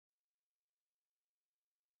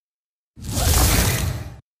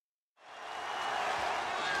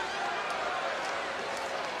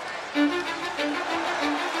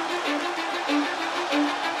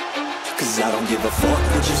I don't give a fuck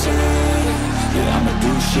what you say. Yeah, I'ma do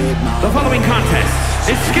shit my way. The following contest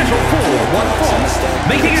is scheduled for one fall.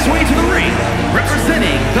 Making his way to the ring,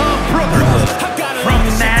 representing the Brotherhood from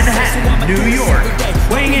Manhattan, New York,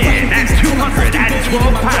 weighing in at 212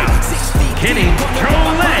 pounds, Kenny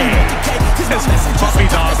DROLET. This puppy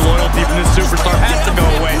dog loyalty from this superstar has to go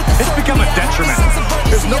away. It's become a detriment.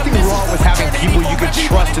 There's nothing wrong with having people you can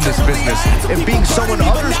trust in this business, and being someone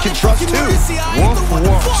others can trust too. Woof,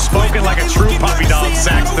 woof. Spoken like a true puppy dog,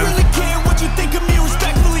 Saxton.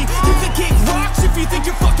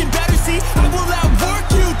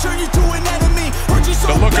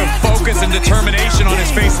 The look of focus and determination on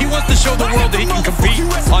his face. He wants to show the world that he can compete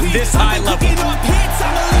on this high level.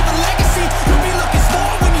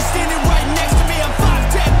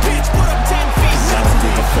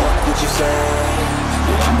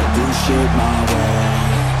 Shit my way,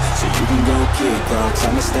 so you can go kick rocks.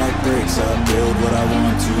 I'ma stack bricks up, build what I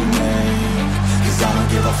want to make. Cause I don't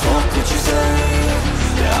give a fuck what you say.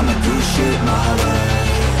 Yeah, I'ma do shit my way,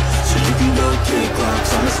 so you can go kick rocks.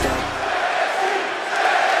 I'ma stack.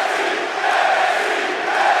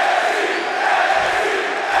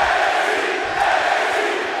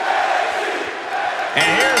 And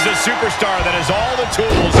here's a superstar that has all the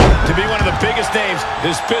tools to be one of the biggest names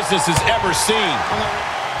this business has ever seen.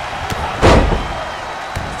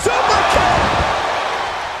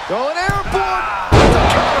 Going airborne. The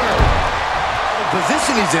counter. The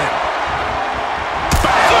position he's in.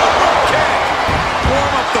 Super kick.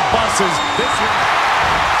 Warm up the buses.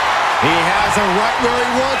 He has him right where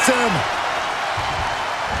he wants him.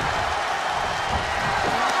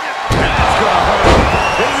 That's gonna hurt.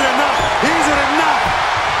 Isn't enough. Isn't enough.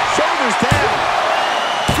 Shoulders down.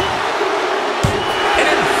 An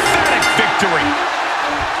emphatic victory.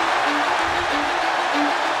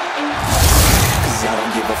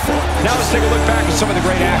 Now let's take a look back at some of the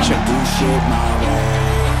great action. Do shit my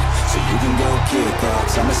way, so you can go kick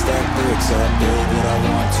rocks. I'ma stack bricks up, build what I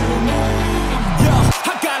want to make. Yo,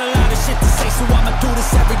 I got a lot of shit to say, so I'ma do this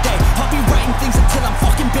every day. I'll be writing things until I'm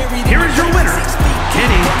fucking buried. Here is your winner,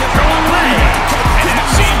 Kenny DROLET. And that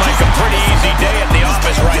seemed like a pretty easy day at the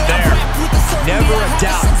office right there. Never a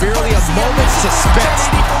doubt, barely a moment's suspense.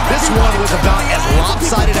 This one was about as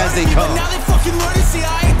lopsided as they come.